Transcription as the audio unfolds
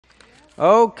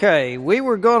Okay, we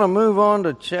were going to move on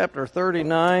to chapter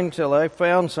 39 till I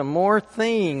found some more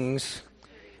things.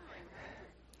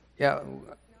 Yeah,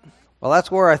 well,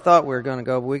 that's where I thought we were going to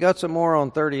go, but we got some more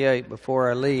on 38 before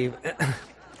I leave.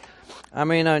 I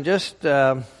mean,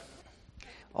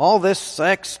 all this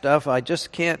sex stuff, I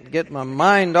just can't get my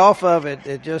mind off of it.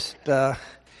 It just,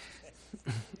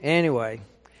 anyway.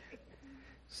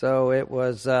 So it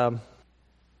was,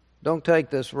 don't take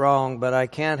this wrong, but I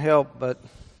can't help but,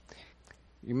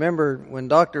 you remember when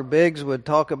Dr. Biggs would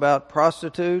talk about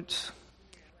prostitutes?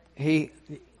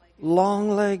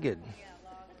 Long-legged.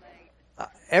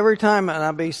 Every time, and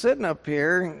I'd be sitting up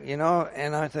here,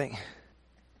 and I think,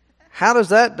 how does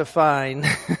that define?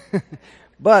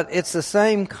 But it's the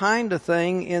same kind of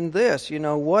thing in this.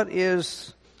 What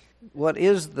is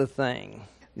the thing?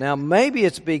 Now, maybe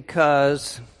it's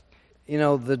because,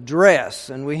 the dress,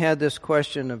 and we had this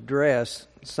question of dress.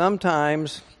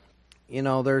 Sometimes,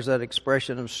 there's that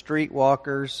expression of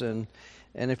streetwalkers, and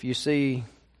if you see,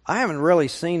 I haven't really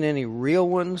seen any real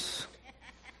ones.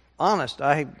 Honest,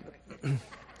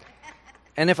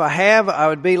 and if I have, I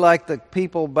would be like the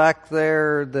people back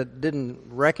there that didn't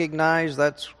recognize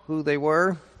that's who they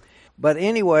were. But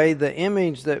anyway, the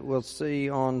image that we'll see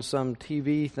on some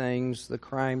TV things, the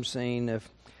crime scene, if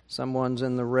someone's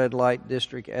in the red light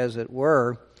district, as it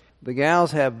were, the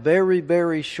gals have very,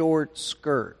 very short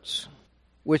skirts,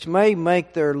 which may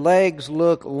make their legs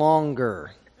look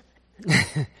longer.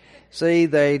 See,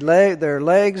 their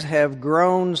legs have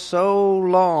grown so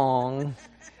long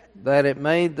that it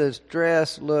made this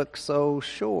dress look so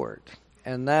short.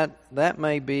 And that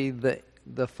may be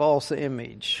the false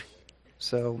image.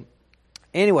 So,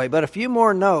 anyway, but a few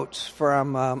more notes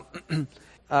from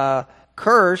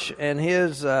Kirsch and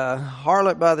his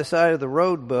Harlot by the Side of the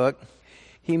Road book.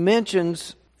 He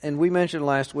mentions, and we mentioned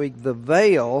last week, the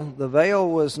veil. The veil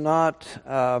was not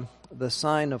the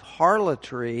sign of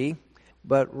harlotry,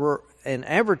 but in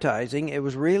advertising, it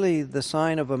was really the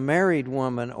sign of a married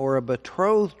woman or a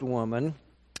betrothed woman.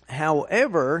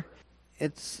 However,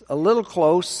 it's a little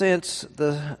close, since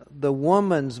the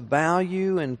woman's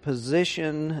value and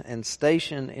position and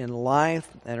station in life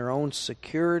and her own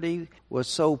security was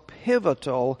so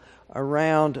pivotal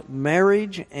around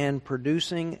marriage and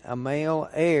producing a male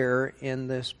heir in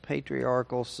this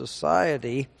patriarchal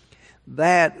society,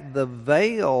 that the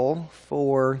veil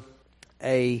for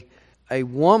a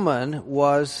woman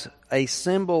was a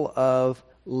symbol of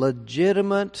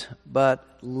legitimate but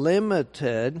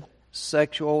limited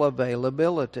sexual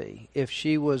availability. If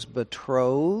she was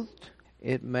betrothed,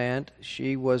 it meant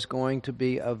she was going to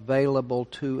be available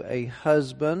to a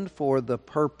husband for the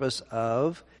purpose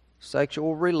of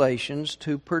sexual relations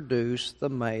to produce the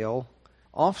male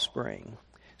offspring.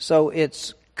 So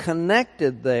it's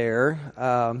connected there,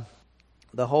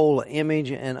 the whole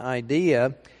image and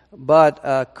idea.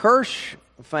 But Kirsch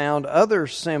found other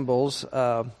symbols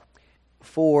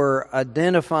for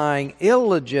identifying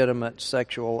illegitimate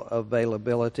sexual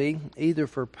availability, either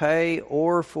for pay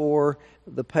or for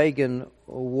the pagan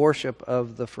worship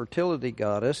of the fertility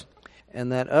goddess.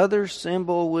 And that other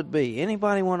symbol would be,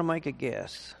 anybody want to make a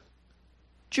guess?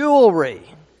 Jewelry.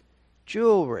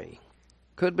 Jewelry.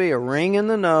 Could be a ring in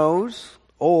the nose,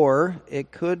 or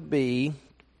it could be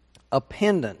a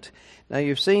pendant. Now,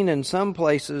 you've seen in some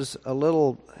places a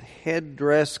little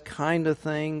headdress kind of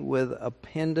thing with a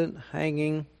pendant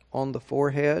hanging on the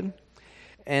forehead.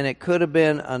 And it could have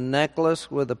been a necklace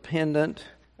with a pendant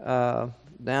down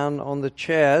on the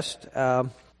chest.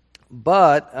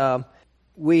 But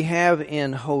we have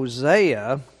in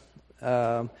Hosea,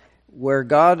 where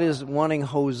God is wanting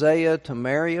Hosea to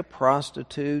marry a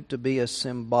prostitute to be a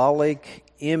symbolic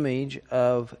image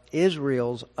of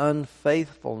Israel's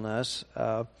unfaithfulness,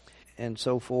 and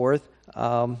so forth.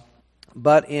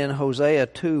 But in Hosea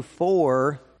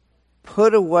 2:4,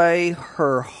 put away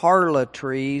her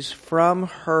harlotries from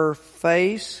her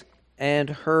face and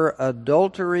her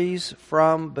adulteries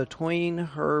from between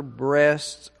her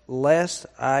breasts, lest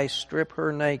I strip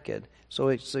her naked. So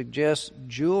it suggests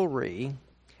jewelry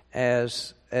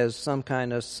as some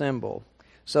kind of symbol.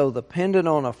 So the pendant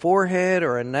on a forehead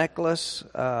or a necklace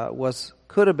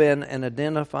could have been an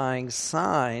identifying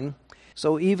sign.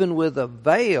 So even with a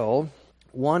veil,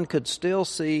 one could still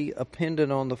see a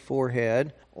pendant on the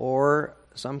forehead or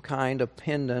some kind of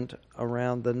pendant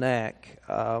around the neck.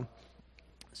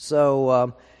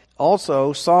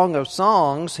 Also, Song of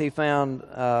Songs, he found,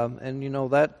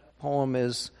 and that poem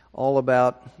is all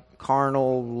about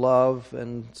carnal love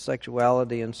and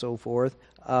sexuality and so forth.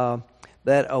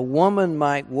 that a woman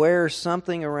might wear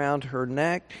something around her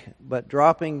neck, but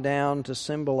dropping down to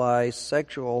symbolize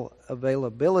sexual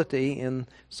availability in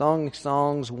Song of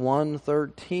Songs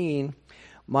 1:13,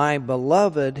 "My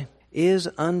beloved is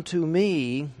unto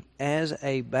me as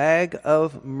a bag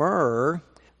of myrrh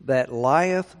that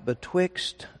lieth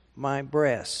betwixt my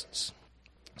breasts."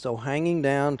 So hanging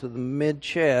down to the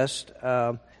mid-chest.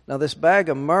 Now this bag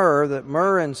of myrrh, that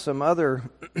myrrh and some other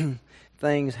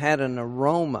things had an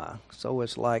aroma. So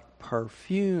it's like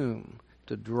perfume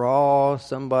to draw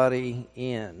somebody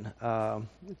in,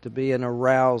 to be an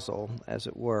arousal, as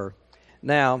it were.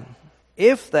 Now,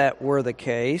 if that were the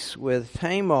case with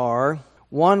Tamar,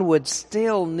 one would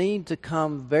still need to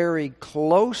come very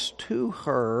close to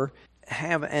her,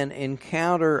 have an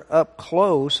encounter up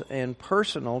close and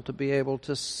personal to be able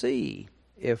to see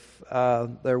if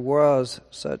there was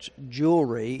such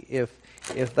jewelry,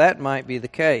 if that might be the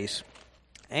case.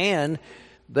 And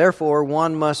therefore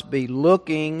one must be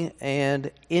looking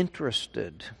and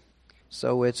interested.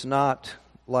 So it's not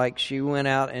like she went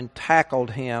out and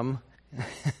tackled him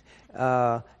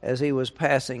as he was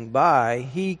passing by.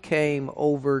 He came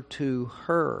over to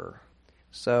her.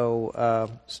 So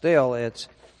still it's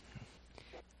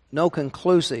no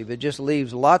conclusive. It just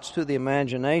leaves lots to the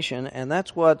imagination, and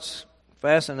that's what's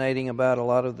fascinating about a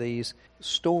lot of these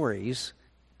stories.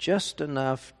 Just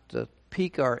enough to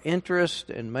pique our interest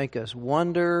and make us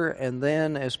wonder, and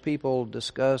then as people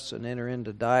discuss and enter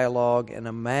into dialogue and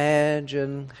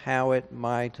imagine how it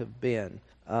might have been,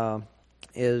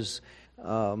 is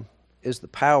the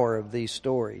power of these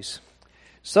stories.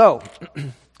 So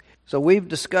we've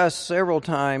discussed several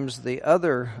times the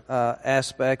other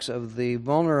aspects of the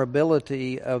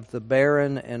vulnerability of the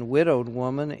barren and widowed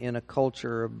woman in a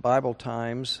culture of Bible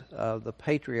times, the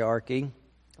patriarchy.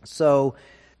 So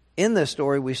in this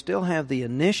story, we still have the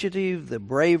initiative, the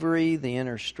bravery, the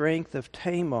inner strength of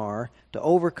Tamar to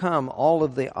overcome all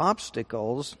of the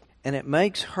obstacles, and it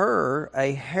makes her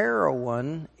a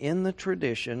heroine in the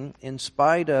tradition in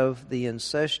spite of the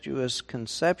incestuous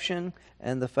conception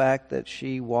and the fact that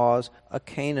she was a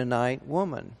Canaanite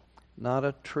woman, not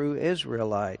a true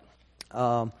Israelite.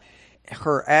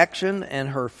 Her action and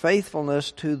her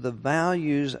faithfulness to the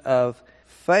values of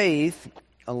faith,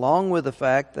 along with the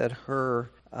fact that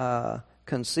her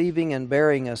conceiving and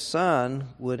bearing a son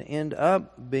would end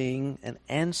up being an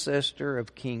ancestor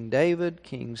of King David,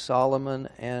 King Solomon,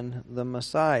 and the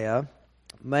Messiah,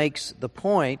 makes the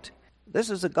point, this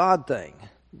is a God thing.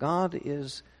 God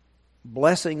is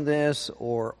blessing this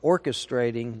or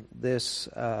orchestrating this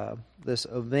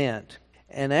event.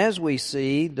 And as we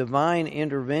see divine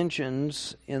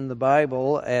interventions in the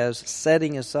Bible as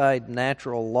setting aside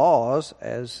natural laws,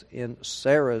 as in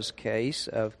Sarah's case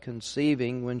of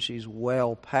conceiving when she's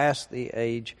well past the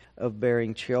age of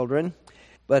bearing children,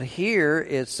 but here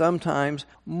it's sometimes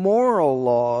moral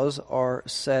laws are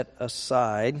set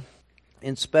aside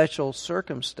in special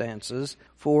circumstances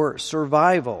for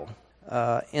survival.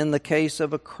 In the case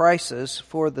of a crisis,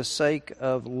 for the sake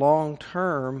of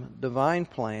long-term divine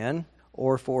plan,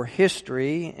 or for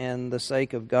history and the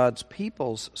sake of God's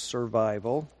people's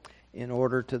survival, in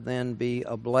order to then be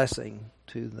a blessing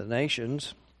to the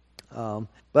nations.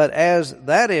 But as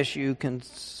that issue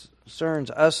concerns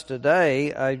us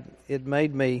today, it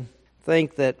made me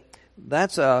think that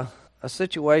that's a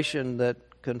situation that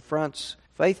confronts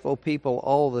faithful people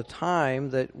all the time,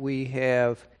 that we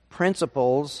have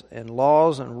principles and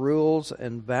laws and rules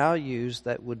and values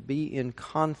that would be in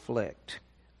conflict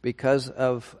because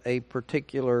of a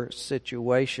particular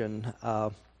situation.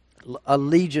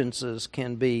 Allegiances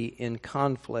can be in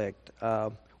conflict,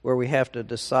 where we have to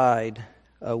decide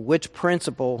which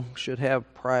principle should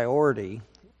have priority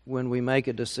when we make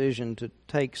a decision to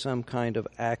take some kind of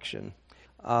action.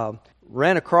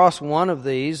 Ran across one of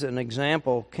these. An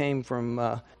example came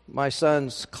from my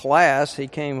son's class. He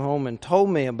came home and told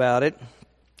me about it.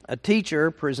 A teacher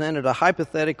presented a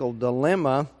hypothetical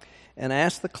dilemma and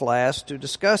asked the class to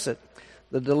discuss it.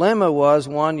 The dilemma was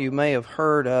one you may have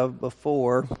heard of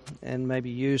before and maybe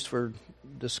used for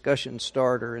discussion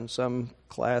starter in some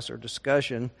class or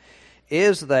discussion,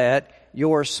 is that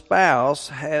your spouse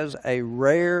has a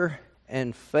rare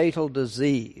and fatal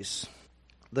disease,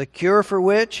 the cure for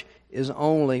which is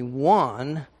only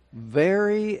one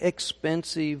very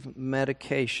expensive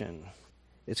medication.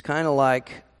 It's kind of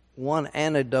like one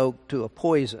antidote to a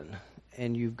poison,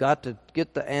 and you've got to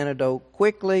get the antidote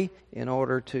quickly in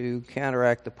order to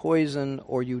counteract the poison,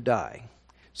 or you die.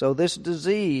 So this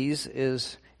disease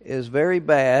is very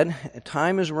bad.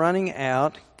 Time is running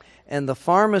out, and the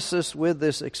pharmacist with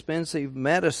this expensive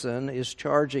medicine is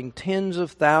charging tens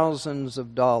of thousands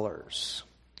of dollars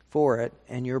for it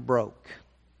and you're broke.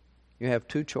 You have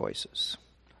two choices.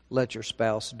 Let your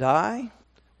spouse die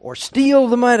or steal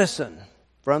the medicine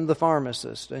from the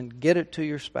pharmacist and get it to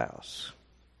your spouse.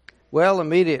 Well,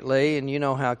 immediately, and you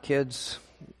know how kids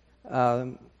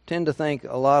tend to think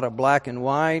a lot of black and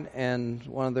white, and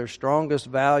one of their strongest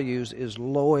values is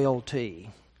loyalty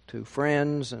to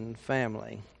friends and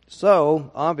family.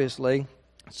 So, obviously,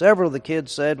 several of the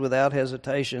kids said without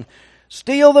hesitation,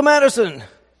 "Steal the medicine!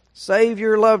 Save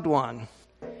your loved one."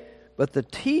 But the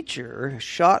teacher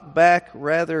shot back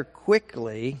rather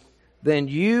quickly, "Then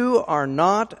you are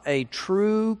not a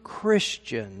true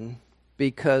Christian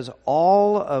because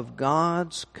all of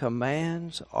God's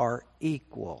commands are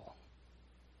equal."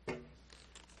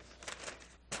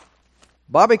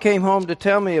 Bobby came home to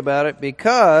tell me about it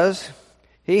because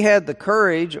he had the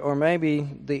courage, or maybe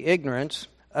the ignorance,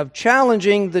 of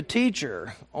challenging the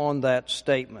teacher on that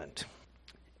statement.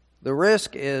 The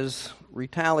risk is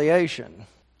retaliation,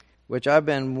 which I've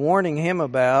been warning him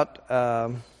about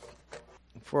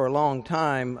for a long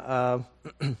time.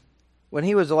 When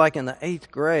he was like in the 8th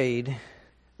grade,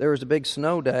 there was a big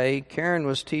snow day. Karen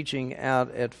was teaching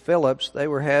out at Phillips. They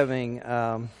were having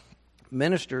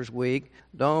Ministers Week.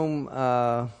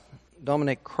 Dominic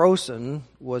Crowson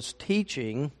was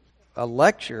teaching a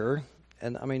lecture,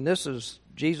 and I mean, this is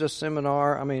Jesus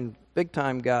Seminar, big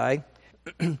time guy.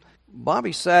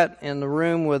 Bobby sat in the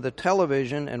room with the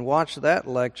television and watched that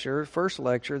lecture, first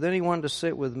lecture. Then he wanted to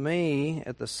sit with me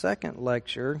at the second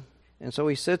lecture, and so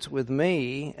he sits with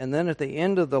me, and then at the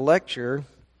end of the lecture,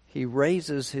 he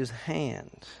raises his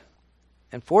hand.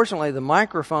 And fortunately, the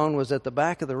microphone was at the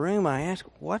back of the room. I asked,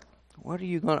 what are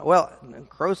you going to... Well,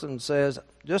 Crowson says,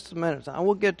 "Just a minute, I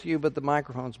will get to you, but the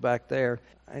microphone's back there."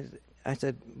 I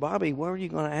said, "Bobby, what are you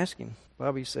going to ask him?"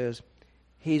 Bobby says,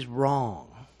 "He's wrong."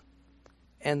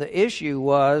 And the issue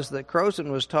was that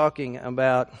Crowson was talking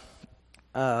about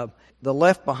the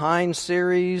Left Behind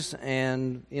series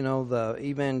and, the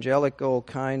evangelical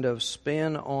kind of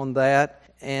spin on that.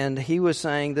 And he was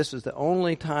saying this is the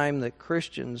only time that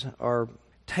Christians are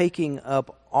taking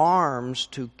up arms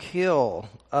to kill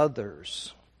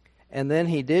others. And then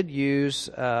he did use,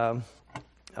 now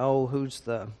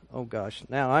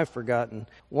I've forgotten.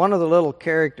 One of the little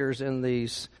characters in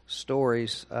these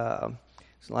stories,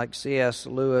 it's like C.S.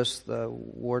 Lewis, the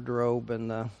wardrobe and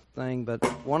the thing, but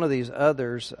one of these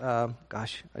others, I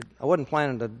wasn't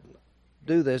planning to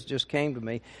do this, just came to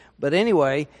me. But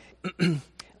anyway,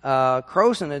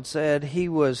 Crowson had said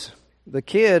the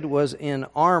kid was in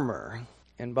armor.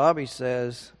 And Bobby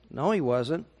says, "No, he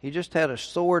wasn't. He just had a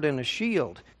sword and a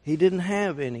shield. He didn't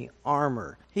have any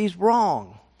armor. He's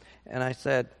wrong." And I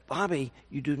said, "Bobby,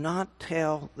 you do not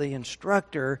tell the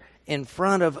instructor in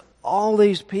front of all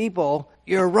these people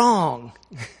you're wrong."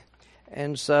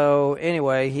 And so,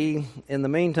 anyway, he, in the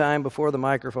meantime, before the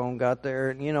microphone got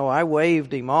there, I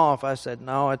waved him off. I said,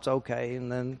 "No, it's okay."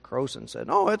 And then Crowson said,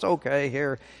 "Oh, it's okay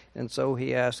here." And so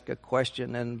he asked a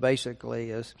question and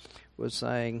basically was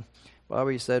saying,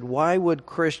 Bobby said, "Why would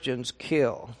Christians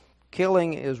kill?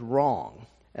 Killing is wrong."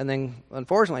 And then,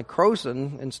 unfortunately,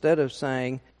 Crowson, instead of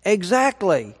saying,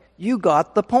 "Exactly, you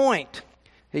got the point,"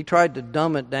 he tried to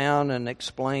dumb it down and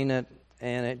explain it,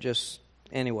 and it just,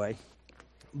 anyway.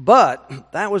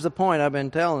 But that was the point I've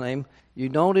been telling him. You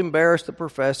don't embarrass the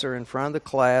professor in front of the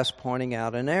class pointing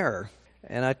out an error.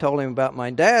 And I told him about my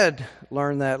dad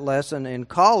learned that lesson in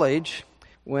college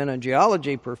when a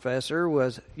geology professor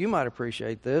you might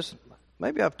appreciate this.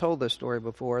 Maybe I've told this story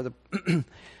before.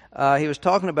 He was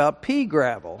talking about pea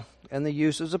gravel and the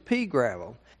uses of pea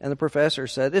gravel. And the professor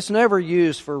said, "It's never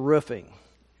used for roofing."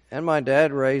 And my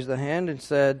dad raised the hand and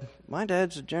said, "My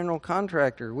dad's a general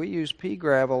contractor. We use pea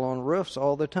gravel on roofs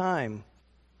all the time."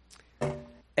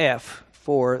 F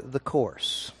for the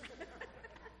course.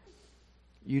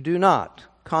 You do not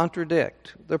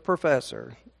contradict the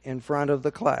professor in front of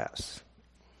the class.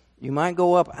 You might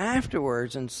go up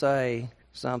afterwards and say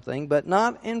something, but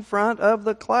not in front of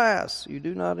the class. You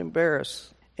do not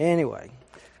embarrass. Anyway,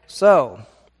 so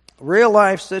real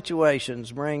life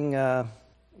situations bring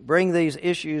these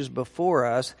issues before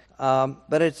us.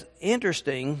 But it's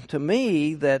interesting to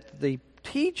me that the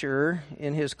teacher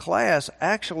in his class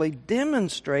actually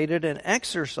demonstrated and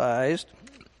exercised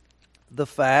the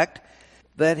fact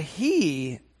that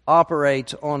he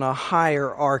operates on a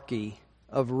hierarchy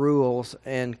of rules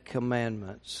and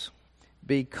commandments,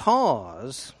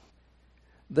 because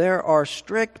there are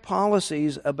strict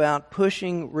policies about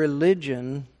pushing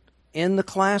religion in the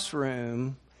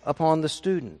classroom upon the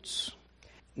students.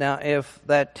 Now, if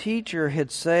that teacher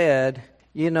had said,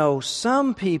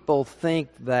 some people think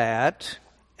that,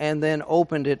 and then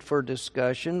opened it for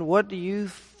discussion, what do you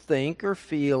think or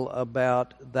feel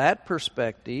about that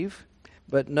perspective.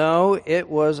 But no, it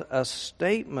was a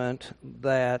statement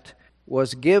that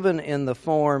was given in the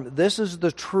form, this is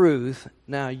the truth,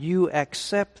 now you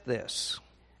accept this.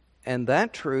 And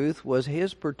that truth was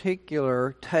his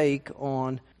particular take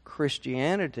on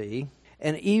Christianity.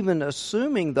 And even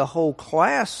assuming the whole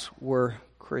class were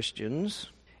Christians,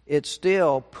 it's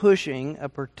still pushing a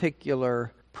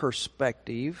particular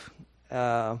perspective.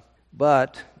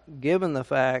 But given the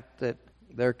fact that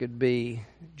there could be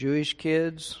Jewish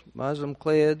kids, Muslim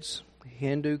kids,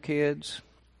 Hindu kids,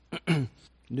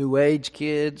 New Age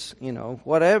kids,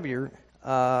 whatever,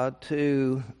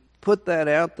 to put that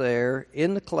out there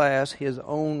in the class, his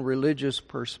own religious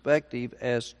perspective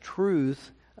as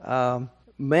truth,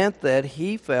 meant that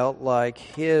he felt like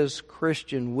his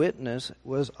Christian witness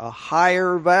was a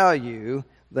higher value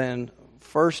than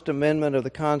First Amendment of the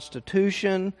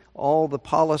Constitution, all the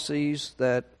policies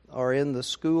that are in the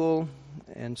school,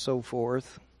 and so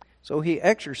forth. So he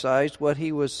exercised what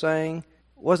he was saying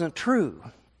wasn't true.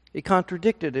 He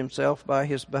contradicted himself by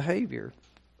his behavior.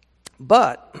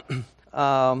 But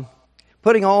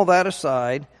putting all that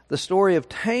aside, the story of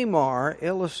Tamar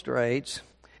illustrates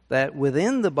that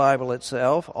within the Bible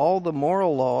itself, all the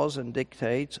moral laws and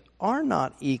dictates are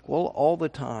not equal all the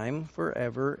time,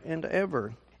 forever and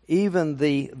ever. Even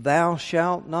the thou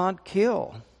shalt not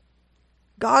kill.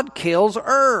 God kills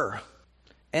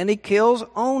and he kills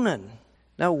Onan.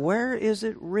 Now, where is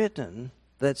it written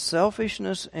that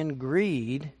selfishness and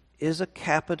greed is a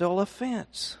capital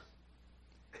offense?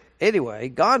 Anyway,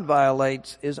 God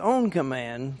violates his own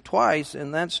command twice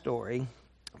in that story.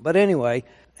 But anyway,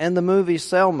 and the movie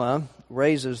Selma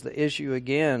raises the issue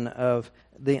again of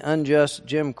the unjust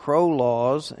Jim Crow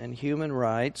laws and human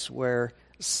rights, where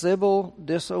civil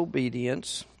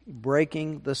disobedience,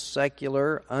 breaking the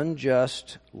secular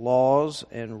unjust laws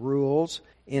and rules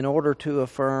in order to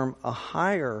affirm a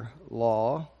higher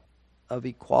law of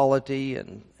equality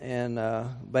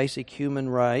and basic human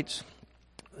rights.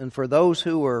 And for those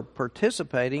who were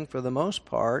participating, for the most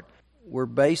part, were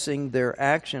basing their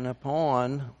action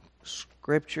upon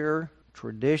Scripture,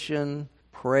 tradition,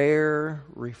 prayer,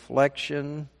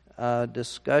 reflection,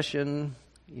 discussion.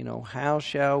 How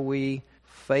shall we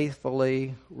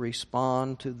faithfully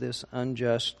respond to this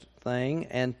unjust thing,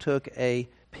 and took a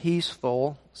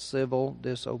peaceful, civil,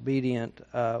 disobedient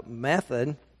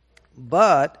method.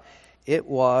 But it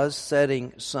was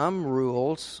setting some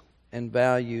rules and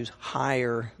values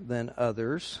higher than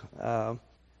others.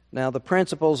 Now, the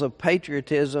principles of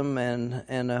patriotism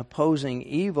and opposing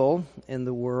evil in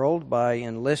the world by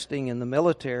enlisting in the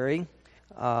military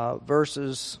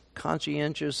versus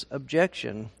conscientious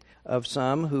objection of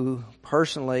some who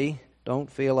personally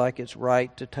don't feel like it's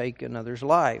right to take another's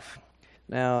life.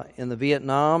 Now, in the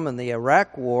Vietnam and the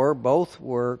Iraq War, both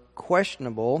were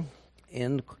questionable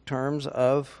in terms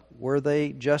of were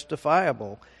they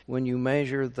justifiable when you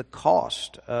measure the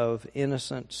cost of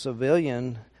innocent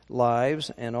civilian lives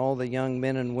and all the young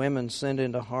men and women sent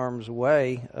into harm's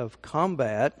way of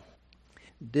combat.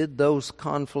 Did those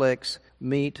conflicts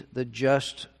meet the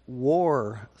just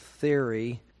war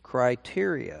theory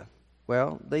criteria?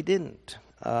 Well, they didn't.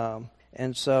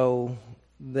 And so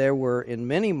there were in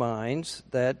many minds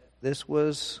that this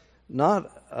was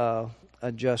not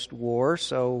a just war.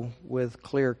 So with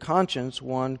clear conscience,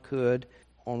 one could,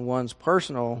 on one's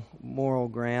personal moral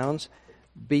grounds,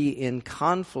 be in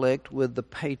conflict with the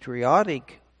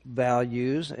patriotic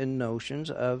values and notions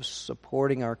of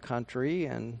supporting our country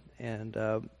and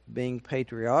being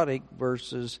patriotic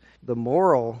versus the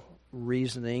moral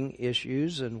reasoning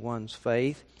issues in one's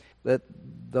faith, that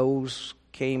those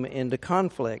came into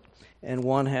conflict. And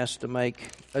one has to make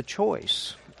a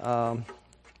choice.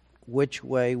 Which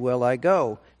way will I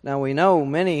go? Now, we know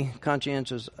many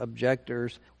conscientious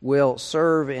objectors will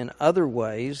serve in other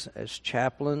ways as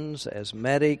chaplains, as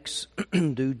medics,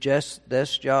 do just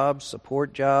desk jobs,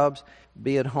 support jobs,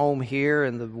 be at home here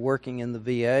and working in the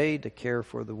VA to care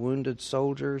for the wounded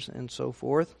soldiers and so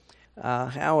forth.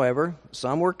 However,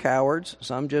 some were cowards,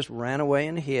 some just ran away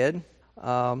and hid.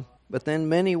 But then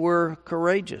many were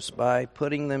courageous by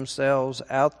putting themselves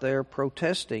out there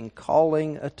protesting,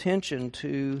 calling attention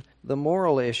to the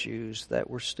moral issues that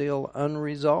were still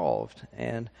unresolved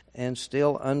and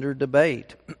still under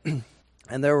debate.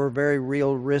 And there were very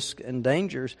real risks and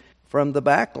dangers from the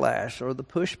backlash or the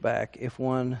pushback if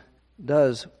one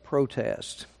does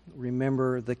protest.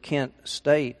 Remember the Kent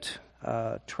State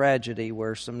tragedy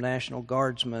where some National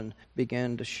Guardsmen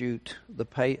began to shoot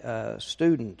the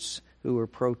students who were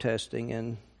protesting,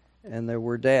 and there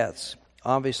were deaths.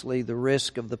 Obviously, the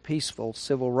risk of the peaceful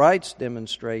civil rights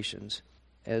demonstrations.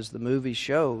 as the movie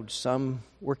showed. Some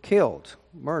were killed,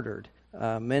 murdered.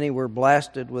 Many were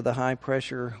blasted with the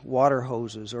high-pressure water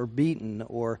hoses or beaten,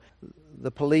 or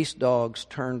the police dogs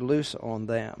turned loose on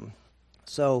them.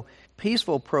 So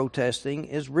peaceful protesting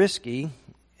is risky,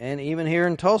 and even here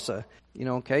in Tulsa,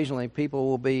 occasionally people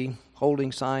will be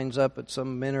holding signs up at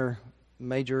some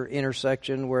major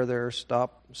intersection where there are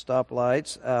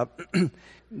stoplights,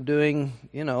 doing,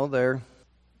 their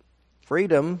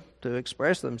freedom to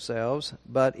express themselves.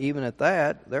 But even at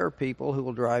that, there are people who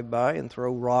will drive by and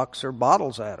throw rocks or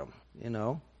bottles at them,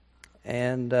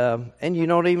 and you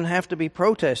don't even have to be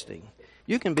protesting.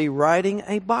 You can be riding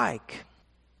a bike,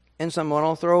 and someone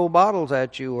will throw bottles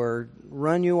at you or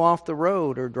run you off the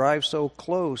road or drive so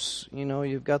close.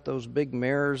 You've got those big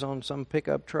mirrors on some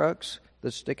pickup trucks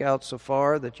that stick out so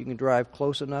far that you can drive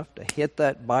close enough to hit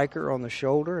that biker on the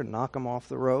shoulder and knock them off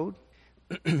the road.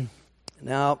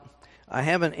 Now, I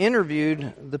haven't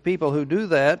interviewed the people who do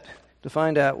that to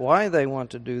find out why they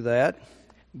want to do that,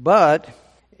 but,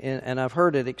 and I've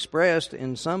heard it expressed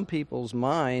in some people's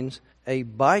minds, a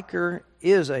biker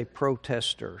is a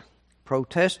protester,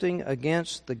 protesting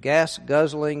against the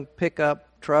gas-guzzling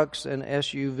pickup trucks and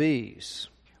SUVs,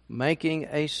 making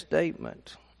a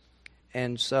statement.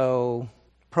 And so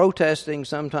protesting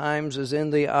sometimes is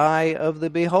in the eye of the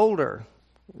beholder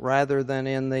rather than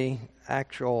in the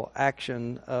actual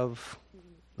action of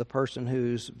the person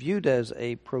who's viewed as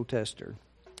a protester.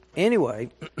 Anyway,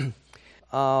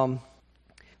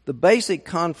 the basic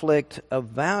conflict of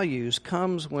values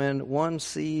comes when one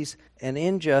sees an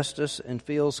injustice and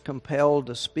feels compelled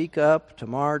to speak up, to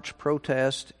march,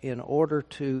 protest in order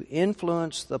to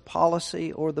influence the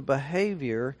policy or the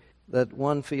behavior that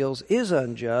one feels is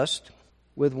unjust.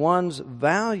 With one's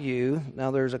value,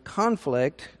 now there's a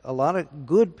conflict. A lot of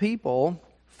good people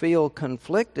feel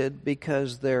conflicted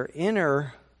because their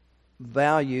inner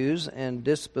values and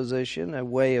disposition, a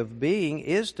way of being,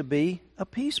 is to be a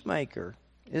peacemaker,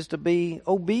 is to be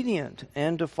obedient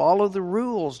and to follow the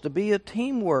rules, to be a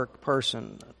teamwork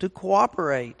person, to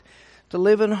cooperate, to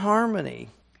live in harmony,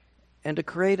 and to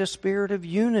create a spirit of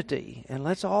unity, and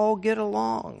let's all get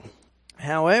along.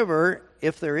 However,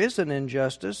 if there is an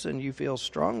injustice and you feel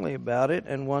strongly about it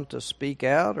and want to speak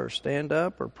out or stand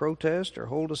up or protest or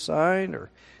hold a sign or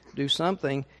do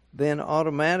something, then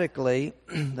automatically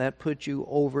that puts you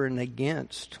over and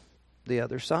against the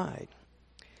other side.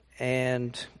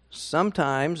 And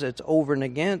sometimes it's over and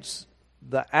against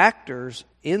the actors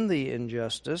in the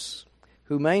injustice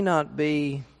who may not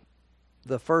be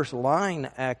the first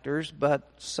line actors but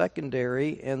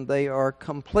secondary, and they are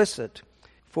complicit.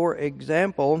 For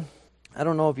example, I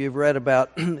don't know if you've read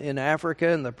about in Africa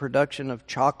in the production of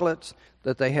chocolates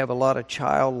that they have a lot of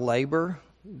child labor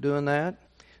doing that.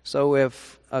 So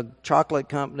if a chocolate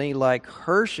company like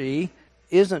Hershey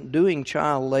isn't doing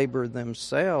child labor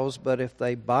themselves, but if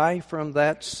they buy from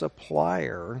that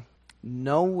supplier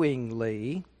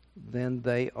knowingly, then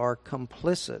they are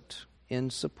complicit in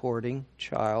supporting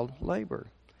child labor.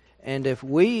 And if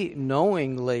we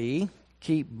knowingly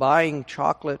keep buying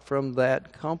chocolate from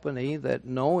that company that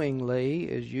knowingly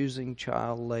is using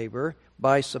child labor,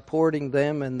 by supporting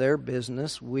them in their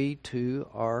business, we too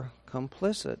are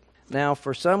complicit. Now,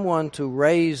 for someone to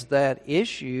raise that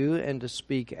issue and to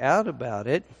speak out about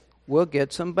it, we'll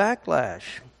get some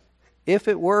backlash. If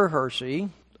it were Hershey,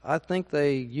 I think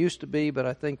they used to be, but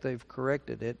I think they've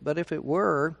corrected it. But if it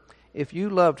were, if you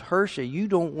loved Hershey, you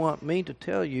don't want me to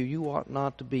tell you you ought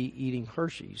not to be eating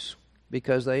Hershey's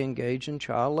because they engage in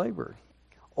child labor.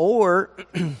 Or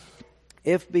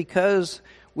if because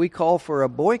we call for a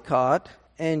boycott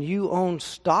and you own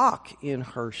stock in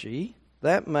Hershey,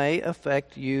 that may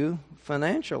affect you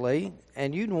financially,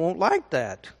 and you won't like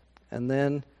that. And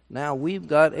then now we've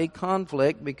got a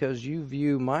conflict because you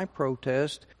view my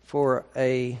protest for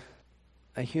a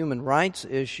human rights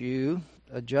issue,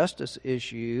 a justice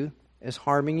issue, as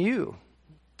harming you.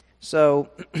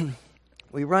 So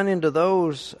we run into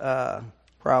those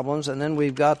problems, and then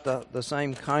we've got the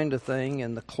same kind of thing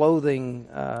in the clothing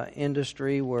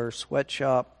industry where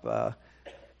sweatshop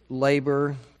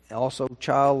labor, also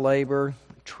child labor,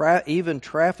 even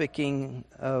trafficking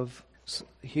of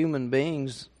human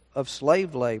beings, of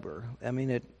slave labor. I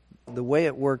mean, the way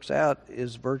it works out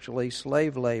is virtually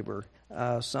slave labor.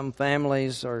 Some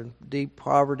families are in deep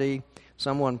poverty.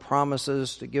 Someone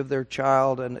promises to give their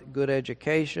child a good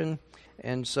education,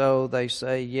 and so they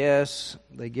say yes,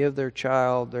 they give their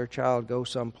child goes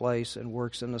someplace and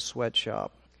works in a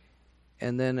sweatshop.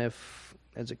 And then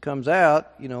as it comes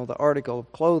out, the article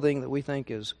of clothing that we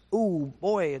think is, ooh,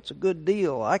 boy, it's a good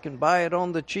deal, I can buy it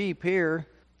on the cheap here,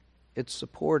 it's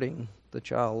supporting the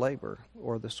child labor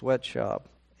or the sweatshop.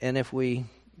 And if we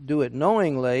do it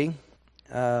knowingly,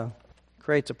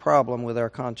 creates a problem with our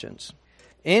conscience.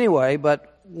 Anyway,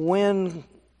 but when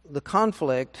the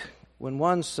conflict, when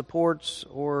one supports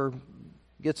or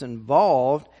gets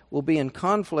involved, will be in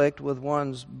conflict with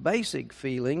one's basic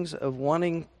feelings of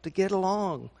wanting to get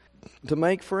along, to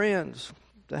make friends,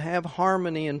 to have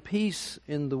harmony and peace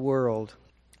in the world.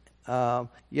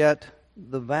 Yet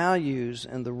the values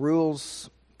and the rules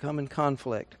come in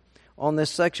conflict. On this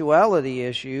sexuality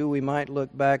issue, we might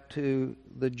look back to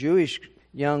the Jewish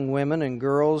young women and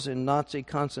girls in Nazi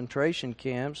concentration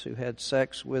camps who had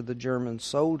sex with the German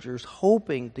soldiers,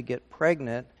 hoping to get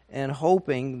pregnant and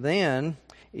hoping then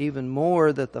even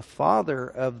more that the father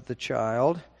of the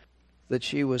child that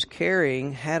she was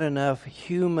carrying had enough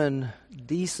human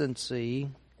decency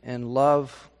and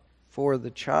love for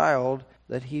the child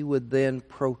that he would then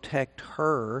protect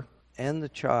her and the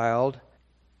child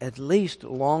at least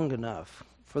long enough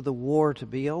for the war to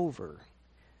be over.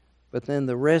 But then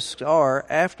the risks are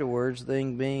afterwards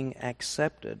them being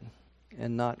accepted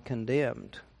and not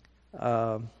condemned.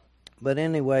 But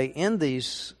anyway, in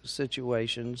these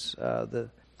situations, the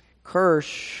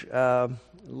Kirsch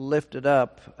lifted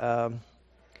up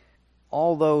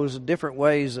all those different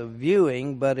ways of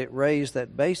viewing, but it raised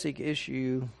that basic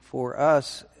issue for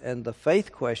us and the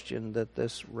faith question that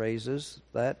this raises,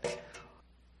 that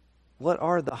what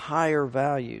are the higher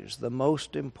values, the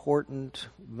most important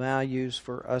values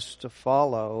for us to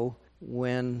follow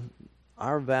when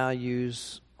our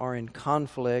values are in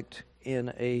conflict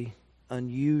in a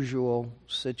unusual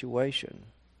situation?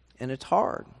 And it's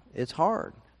hard. It's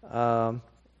hard. And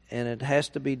it has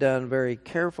to be done very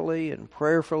carefully and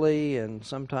prayerfully and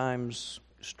sometimes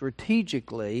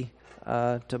strategically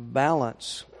to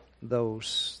balance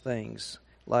those things.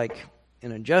 Like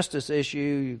in a justice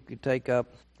issue, you could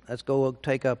let's go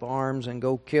take up arms and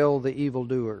go kill the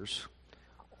evildoers.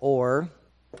 Or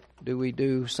do we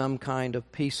do some kind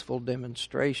of peaceful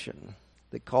demonstration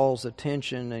that calls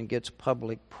attention and gets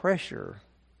public pressure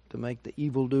to make the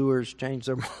evildoers change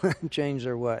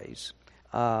their ways?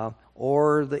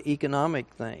 Or the economic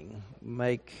thing,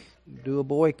 do a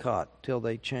boycott till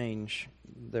they change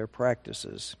their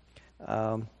practices.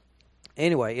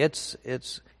 Anyway, it's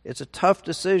a tough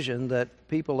decision that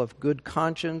people of good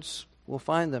conscience will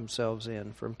find themselves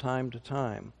in from time to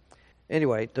time.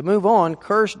 Anyway, to move on,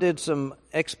 Kirsch did some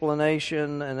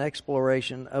explanation and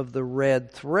exploration of the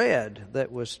red thread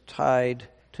that was tied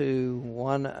to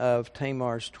one of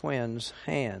Tamar's twins'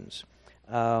 hands.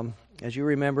 As you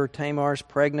remember, Tamar's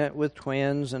pregnant with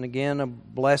twins, and again, a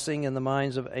blessing in the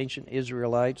minds of ancient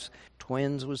Israelites.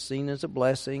 Twins was seen as a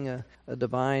blessing, a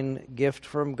divine gift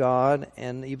from God,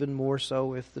 and even more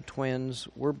so if the twins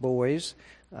were boys,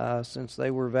 since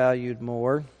they were valued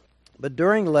more. But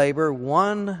during labor,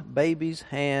 one baby's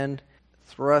hand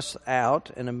thrusts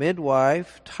out, and a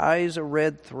midwife ties a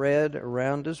red thread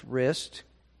around his wrist,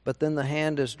 but then the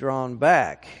hand is drawn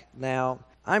back. Now,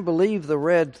 I believe the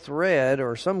red thread,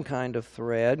 or some kind of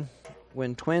thread,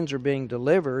 when twins are being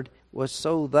delivered, was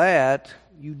so that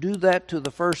you do that to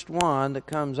the first one that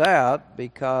comes out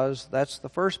because that's the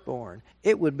firstborn.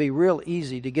 It would be real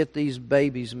easy to get these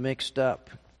babies mixed up,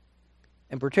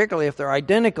 and particularly if they're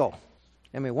identical.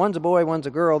 I mean, one's a boy, one's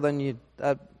a girl, then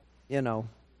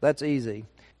that's easy.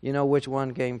 You know which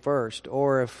one came first.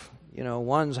 Or if,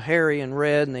 one's hairy and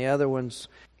red and the other one's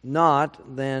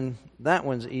not, then that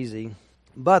one's easy.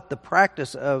 But the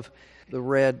practice of the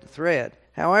red thread.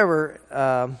 However,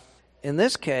 in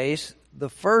this case, the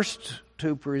first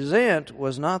to present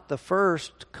was not the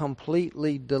first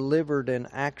completely delivered and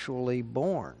actually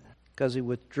born, because he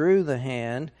withdrew the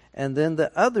hand, and then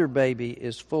the other baby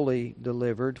is fully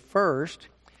delivered first.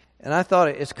 And I thought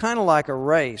it's kind of like a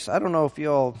race. I don't know if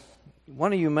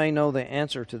one of you may know the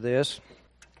answer to this.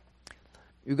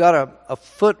 You got a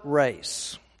foot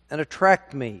race and a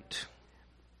track meet.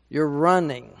 You're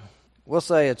running. We'll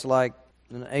say it's like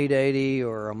an 880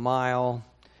 or a mile,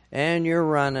 and you're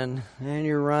running,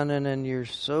 and you're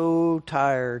so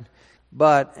tired.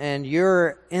 And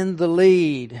you're in the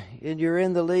lead,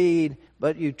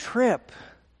 but you trip,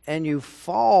 and you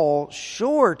fall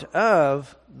short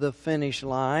of the finish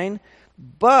line,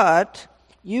 but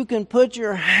you can put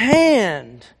your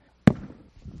hand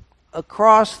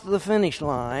across the finish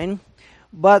line,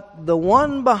 but the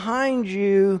one behind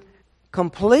you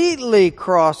completely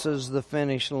crosses the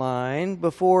finish line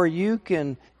before you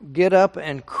can get up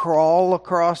and crawl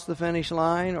across the finish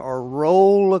line or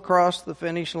roll across the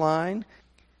finish line.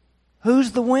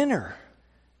 Who's the winner?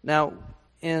 Now,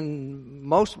 in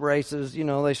most races,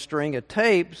 they string a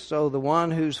tape, so the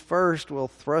one who's first will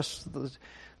thrust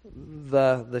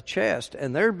the chest.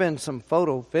 And there have been some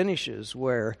photo finishes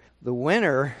where the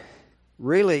winner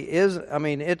really is,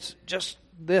 it's just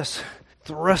this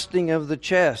thrusting of the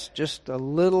chest, just a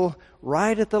little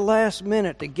right at the last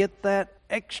minute to get that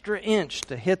extra inch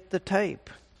to hit the tape.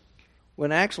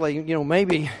 When actually,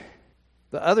 maybe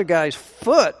the other guy's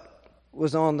foot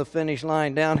was on the finish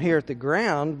line down here at the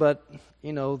ground, but,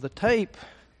 the tape,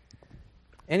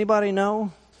 anybody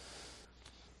know?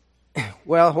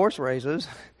 Well, horse races,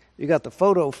 you got the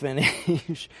photo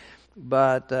finish,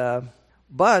 but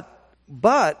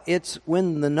it's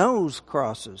when the nose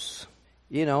crosses.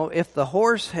 If the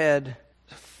horse had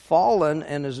fallen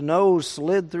and his nose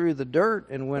slid through the dirt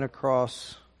and went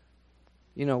across,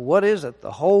 what is it?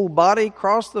 The whole body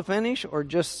crossed the finish or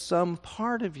just some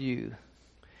part of you?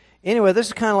 Anyway, this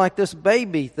is kind of like this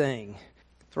baby thing.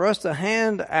 Thrust the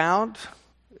hand out,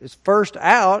 is first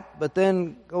out, but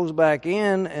then goes back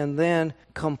in, and then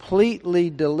completely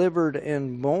delivered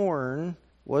and born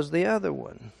was the other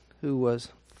one who was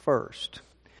first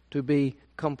to be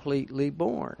completely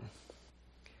born.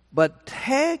 But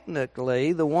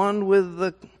technically, the one with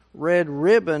the red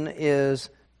ribbon is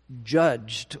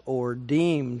judged or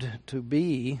deemed to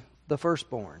be the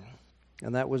firstborn.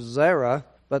 And that was Zerah.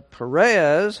 But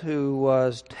Perez, who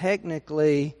was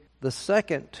technically the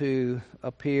second to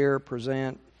appear,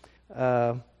 present,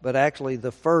 but actually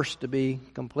the first to be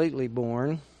completely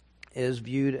born, is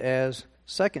viewed as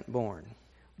secondborn.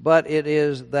 But it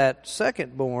is that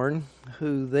secondborn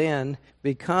who then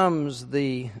becomes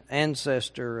the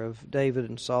ancestor of David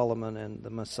and Solomon and the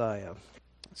Messiah.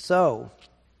 So,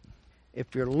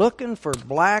 if you're looking for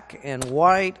black and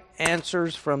white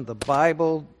answers from the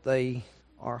Bible, they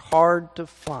are hard to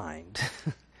find.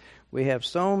 We have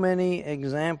so many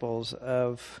examples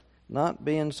of not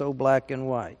being so black and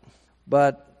white.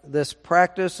 But this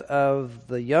practice of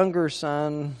the younger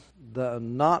son, the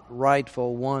not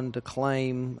rightful one to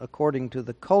claim, according to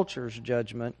the culture's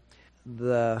judgment,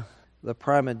 the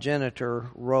primogenitor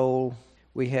role.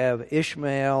 We have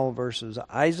Ishmael versus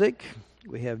Isaac.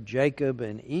 We have Jacob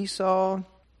and Esau.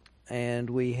 And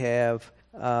we have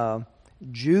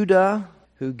Judah,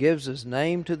 who gives his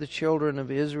name to the children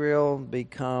of Israel,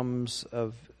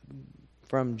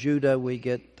 from Judah we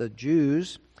get the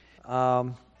Jews.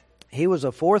 He was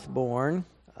a fourthborn.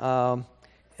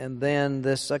 And then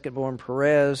this secondborn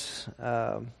Perez,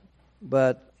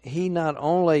 but he not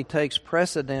only takes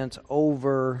precedence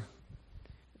over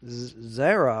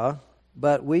Zerah,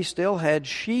 but we still had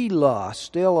Shelah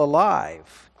still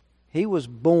alive. He was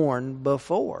born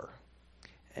before.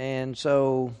 And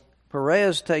so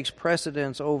Perez takes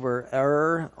precedence over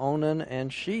Onan,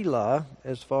 and Shelah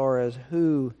as far as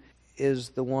who is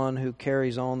the one who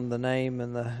carries on the name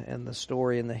and the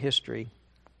story and the history.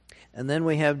 And then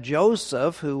we have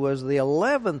Joseph, who was the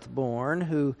 11th born,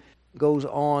 who goes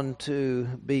on to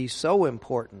be so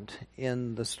important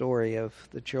in the story of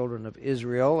the children of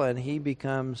Israel, and he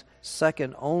becomes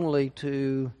second only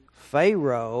to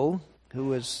Pharaoh,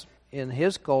 who is in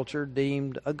his culture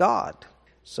deemed a god.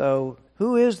 So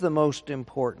who is the most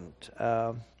important,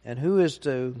 and who is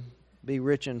to be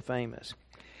rich and famous?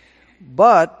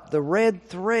 But the red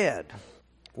thread,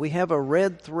 we have a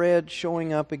red thread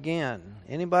showing up again.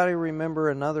 Anybody remember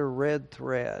another red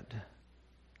thread?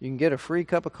 You can get a free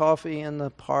cup of coffee in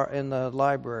the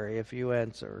library if you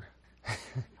answer.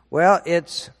 Well,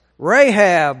 it's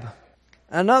Rahab,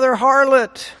 another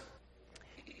harlot.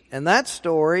 And that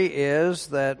story is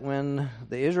that when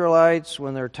the Israelites,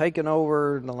 when they're taking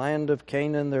over the land of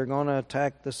Canaan, they're going to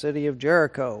attack the city of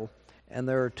Jericho. And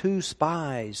there are 2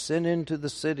 spies sent into the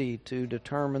city to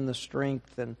determine the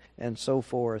strength and so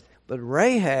forth. But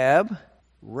Rahab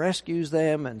rescues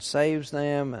them and saves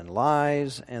them and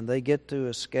lies, and they get to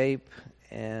escape.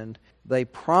 And they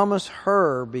promise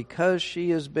her, because she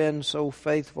has been so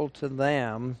faithful to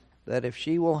them, that if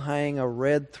she will hang a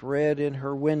red thread in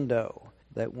her window,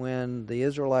 that when the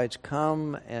Israelites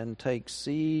come and take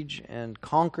siege and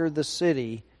conquer the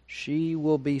city, she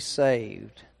will be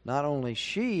saved. Not only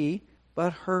she,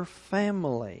 but her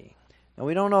family. Now,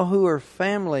 we don't know who her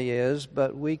family is,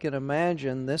 but we can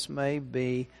imagine this may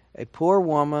be a poor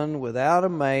woman without a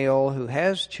male who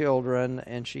has children,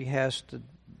 and she has to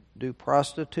do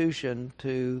prostitution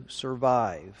to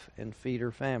survive and feed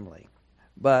her family.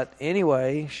 But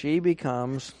anyway, she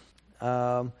becomes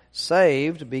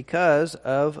saved because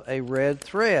of a red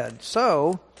thread.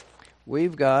 So,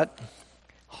 we've got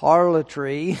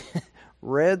harlotry,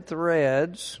 red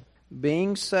threads,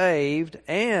 being saved,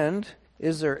 and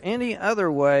is there any other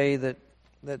way that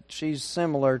she's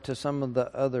similar to some of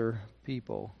the other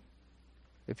people?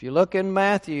 If you look in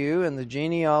Matthew, in the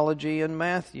genealogy in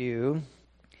Matthew,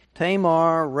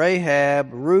 Tamar, Rahab,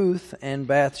 Ruth, and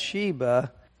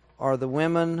Bathsheba are the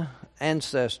women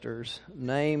ancestors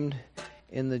named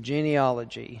in the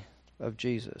genealogy of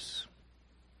Jesus.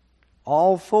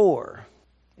 All four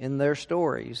in their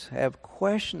stories have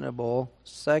questionable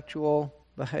sexual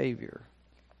behavior.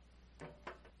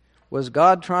 Was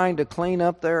God trying to clean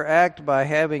up their act by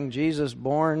having Jesus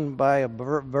born by a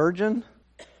virgin?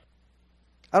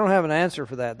 I don't have an answer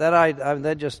for that.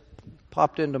 That just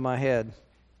popped into my head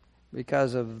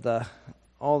because of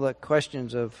all the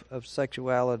questions of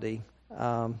sexuality.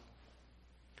 Well,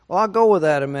 I'll go with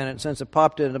that a minute since it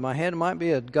popped into my head. It might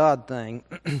be a God thing.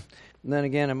 And then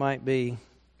again, it might be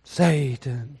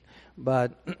Satan.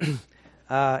 But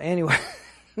anyway,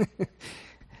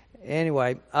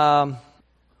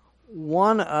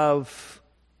 one of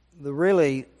the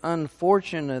really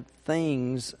unfortunate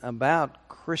things about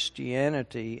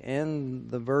Christianity and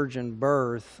the virgin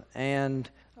birth and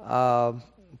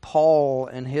Paul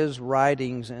and his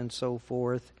writings and so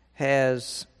forth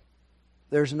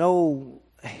there's no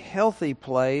healthy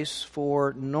place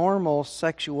for normal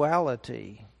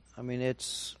sexuality. I mean,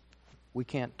 we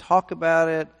can't talk about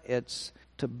it, it's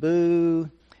taboo,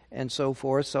 and so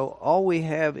forth. So all we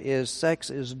have is sex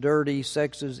is dirty,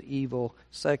 sex is evil,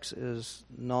 sex is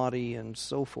naughty, and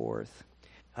so forth.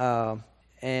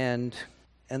 And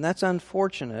that's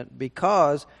unfortunate,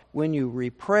 because when you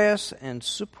repress and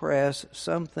suppress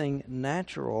something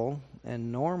natural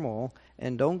and normal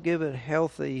and don't give it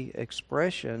healthy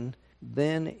expression,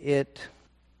 then it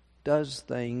does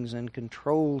things and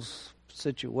controls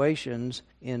situations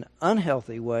in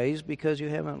unhealthy ways because you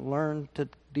haven't learned to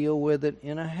deal with it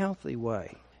in a healthy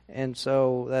way. And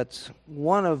so that's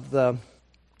one of the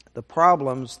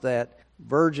problems that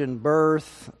virgin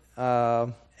birth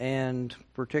and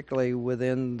particularly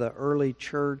within the early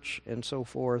church and so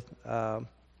forth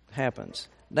happens.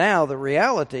 Now, the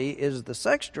reality is the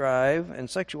sex drive and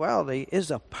sexuality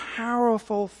is a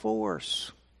powerful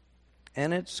force,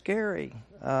 and it's scary.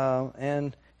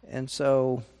 And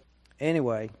so,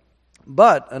 anyway,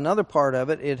 but another part of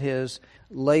it has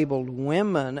labeled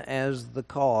women as the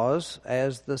cause,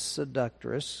 as the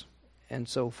seductress, and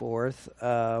so forth,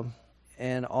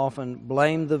 and often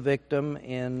blame the victim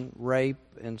in rape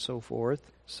and so forth.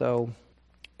 So,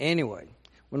 anyway,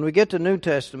 when we get to New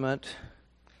Testament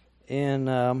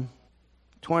in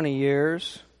 20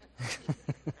 years,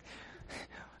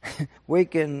 we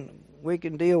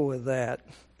can deal with that.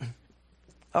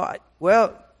 All right.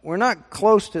 Well, we're not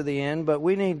close to the end, but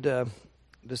we need to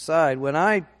decide. When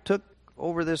I took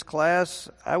over this class,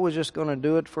 I was just going to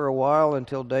do it for a while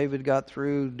until David got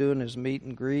through doing his meet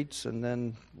and greets, and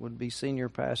then would be senior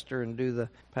pastor and do the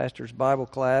pastor's Bible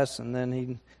class. And then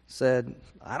he said,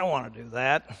 I don't want to do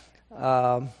that.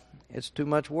 It's too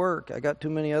much work. I got too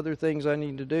many other things I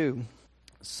need to do.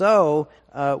 So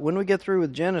when we get through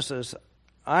with Genesis,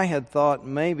 I had thought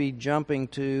maybe jumping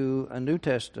to a New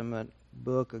Testament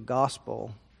book, a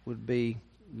gospel, would be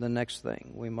the next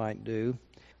thing we might do.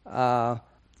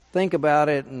 Think about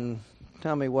it and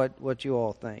tell me what you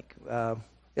all think.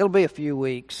 It'll be a few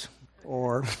weeks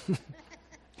or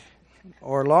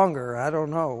or longer. I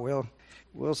don't know.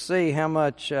 We'll see how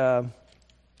much. I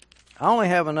only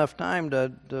have enough time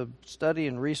to study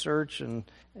and research and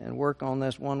work on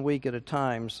this 1 week at a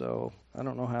time, so I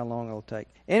don't know how long it'll take.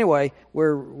 Anyway,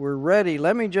 we're ready.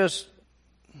 Let me just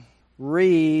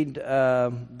read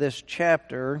this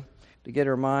chapter to get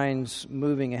our minds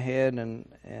moving ahead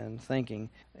and thinking.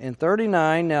 In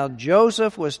 39, now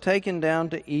Joseph was taken down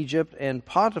to Egypt, and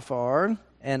Potiphar,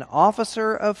 an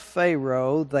officer of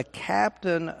Pharaoh, the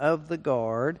captain of the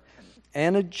guard,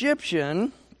 an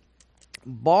Egyptian,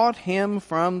 bought him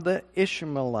from the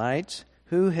Ishmaelites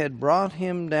who had brought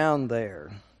him down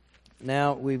there.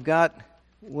 Now, we've got,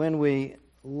 when we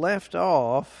left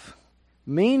off,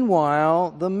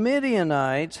 meanwhile, the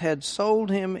Midianites had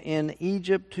sold him in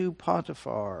Egypt to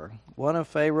Potiphar, one of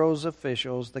Pharaoh's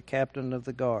officials, the captain of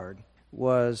the guard,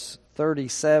 was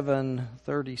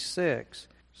 37-36.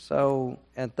 So,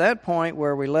 at that point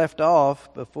where we left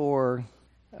off, before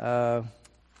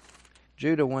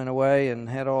Judah went away and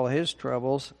had all his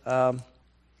troubles,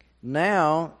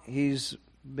 now he's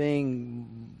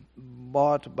being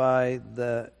bought by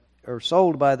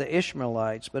sold by the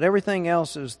Ishmaelites, but everything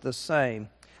else is the same.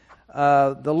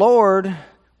 The Lord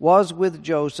was with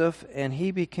Joseph, and he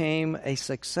became a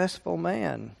successful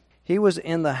man. He was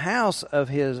in the house of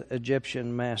his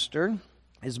Egyptian master.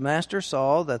 His master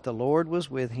saw that the Lord was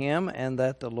with him, and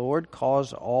that the Lord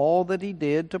caused all that he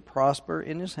did to prosper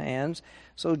in his hands.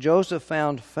 So Joseph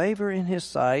found favor in his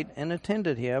sight and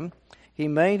attended him. He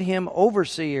made him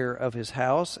overseer of his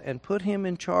house and put him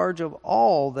in charge of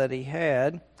all that he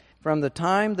had. from the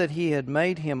time that he had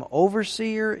made him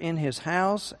overseer in his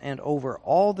house and over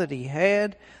all that he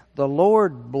had, the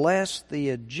Lord blessed the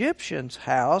Egyptian's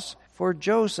house for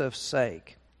Joseph's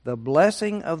sake. The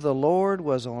blessing of the Lord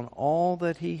was on all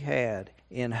that he had,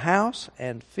 in house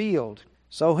and field.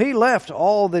 So he left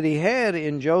all that he had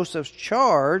in Joseph's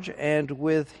charge, and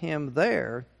with him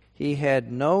there he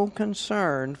had no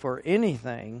concern for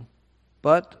anything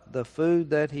but the food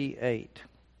that he ate.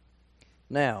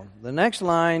 Now, the next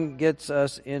line gets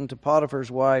us into Potiphar's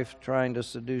wife trying to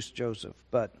seduce Joseph.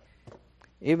 But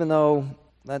even though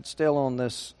that's still on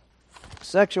this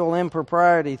sexual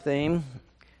impropriety theme,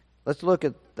 let's look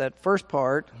at that first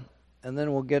part, and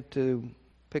then we'll get to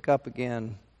pick up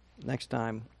again next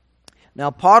time. Now,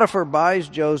 Potiphar buys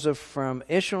Joseph from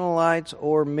Ishmaelites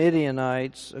or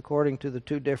Midianites, according to the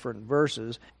two different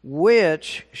verses,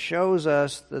 which shows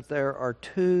us that there are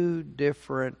two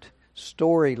different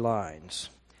storylines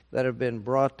that have been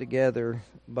brought together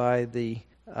by the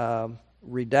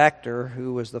redactor,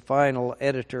 who was the final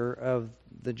editor of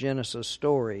the Genesis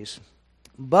stories.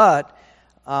 But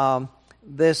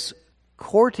this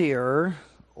courtier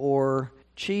or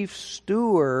chief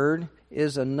steward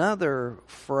is another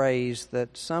phrase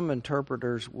that some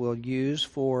interpreters will use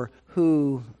for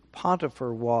who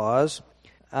Potiphar was.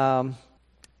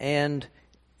 And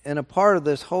in a part of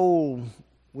this whole,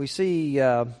 we see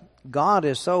God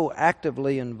is so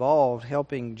actively involved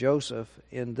helping Joseph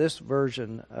in this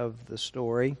version of the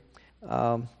story.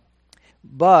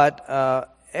 But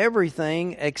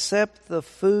everything except the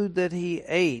food that he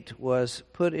ate was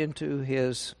put into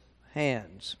his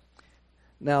hands.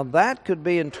 Now that could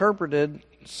be interpreted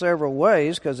several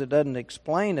ways because it doesn't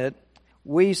explain it.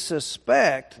 We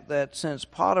suspect that since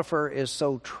Potiphar is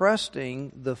so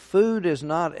trusting, the food is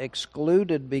not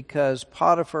excluded because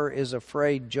Potiphar is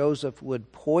afraid Joseph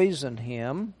would poison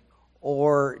him,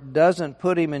 or doesn't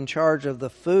put him in charge of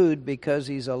the food because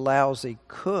he's a lousy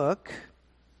cook,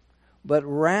 but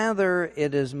rather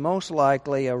it is most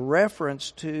likely a reference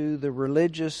to the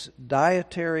religious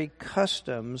dietary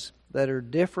customs that are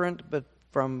different but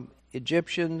from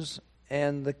Egyptians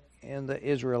and the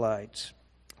Israelites.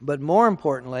 But more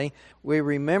importantly, we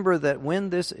remember that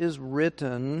when this is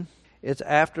written, it's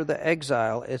after the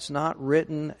exile. It's not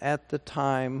written at the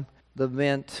time the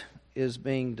event is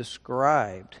being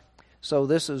described. So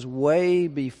this is way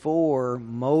before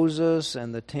Moses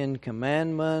and the Ten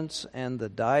Commandments and the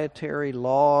dietary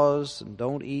laws, and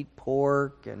don't eat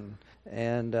pork and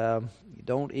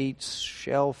don't eat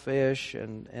shellfish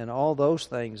and all those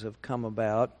things have come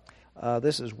about.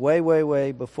 This is way, way,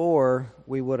 way before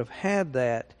we would have had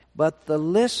that. But the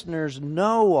listeners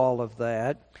know all of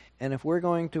that. And if we're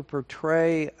going to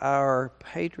portray our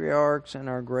patriarchs and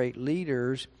our great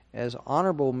leaders as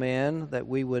honorable men, that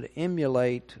we would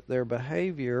emulate their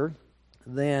behavior,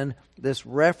 then this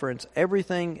reference,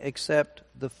 everything except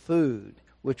the food,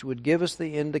 which would give us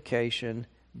the indication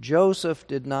Joseph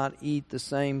did not eat the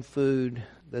same food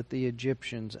that the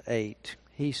Egyptians ate.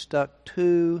 He stuck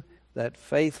to that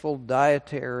faithful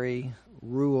dietary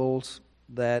rules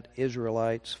that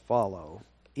Israelites follow,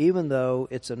 even though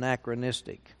it's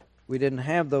anachronistic. We didn't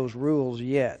have those rules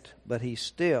yet, but he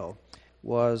still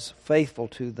was faithful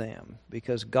to them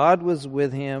because God was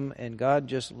with him and God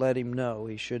just let him know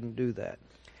he shouldn't do that.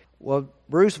 Well,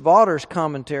 Bruce Vaughter's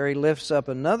commentary lifts up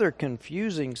another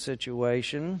confusing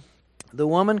situation. The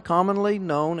woman commonly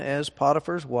known as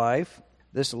Potiphar's wife,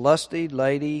 this lusty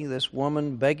lady, this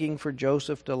woman begging for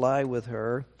Joseph to lie with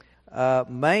her,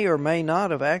 may or may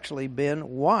not have actually been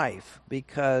wife,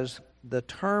 because the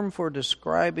term for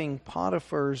describing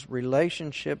Potiphar's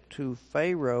relationship to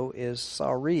Pharaoh is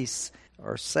saris,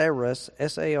 or saris,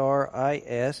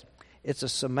 S-A-R-I-S. It's a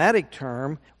Semitic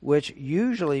term which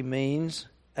usually means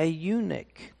a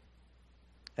eunuch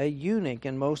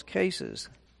in most cases.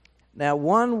 Now,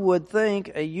 one would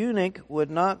think a eunuch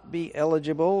would not be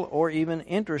eligible or even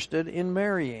interested in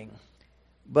marrying.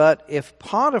 But if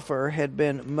Potiphar had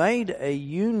been made a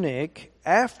eunuch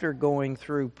after going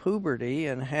through puberty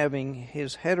and having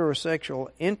his heterosexual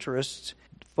interests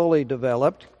fully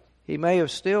developed, he may have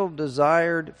still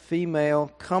desired female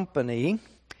company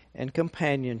and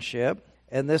companionship,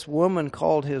 and this woman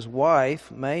called his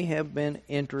wife may have been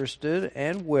interested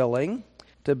and willing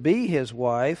to be his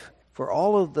wife for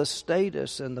all of the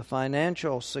status and the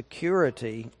financial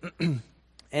security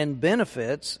and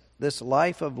benefits, this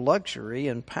life of luxury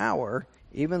and power,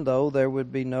 even though there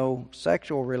would be no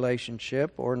sexual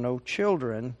relationship or no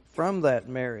children from that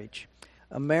marriage.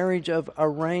 A marriage of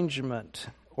arrangement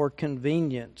or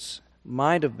convenience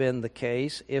might have been the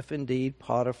case if indeed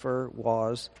Potiphar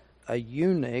was a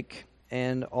eunuch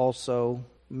and also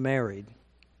married.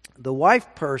 The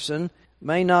wife person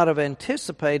may not have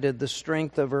anticipated the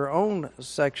strength of her own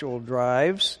sexual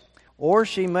drives, or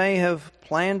she may have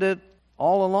planned it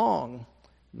all along,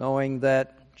 knowing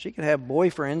that she could have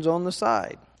boyfriends on the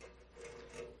side.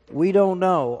 We don't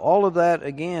know. All of that,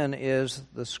 again, is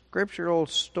the scriptural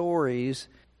stories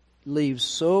leave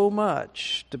so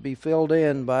much to be filled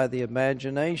in by the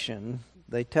imagination.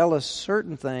 They tell us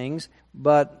certain things,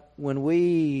 but when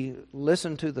we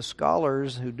listen to the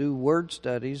scholars who do word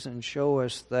studies and show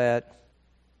us that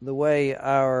the way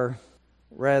our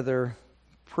rather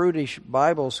prudish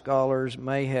Bible scholars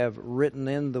may have written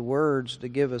in the words to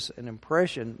give us an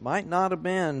impression might not have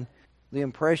been the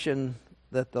impression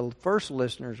that the first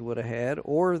listeners would have had,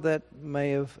 or that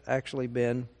may have actually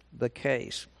been the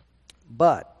case.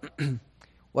 But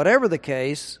whatever the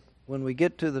case, when we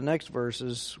get to the next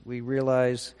verses, we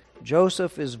realize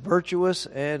Joseph is virtuous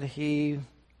and he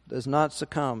does not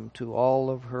succumb to all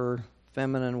of her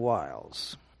feminine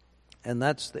wiles. And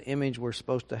that's the image we're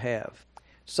supposed to have.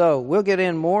 So we'll get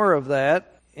in more of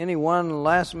that. Any one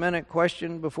last minute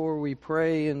question before we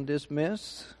pray and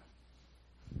dismiss?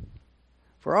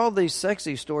 For all these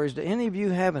sexy stories, do any of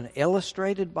you have an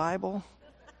illustrated Bible?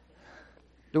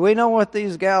 Do we know what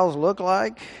these gals look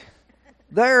like?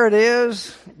 There it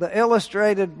is, the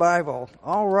illustrated Bible.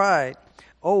 All right.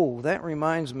 Oh, that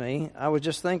reminds me. I was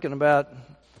just thinking about,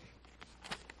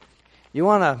 you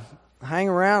want to hang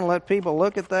around and let people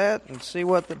look at that and see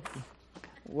what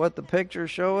the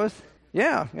pictures show us?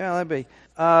 Yeah, that'd be.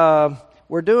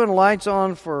 We're doing lights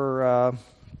on for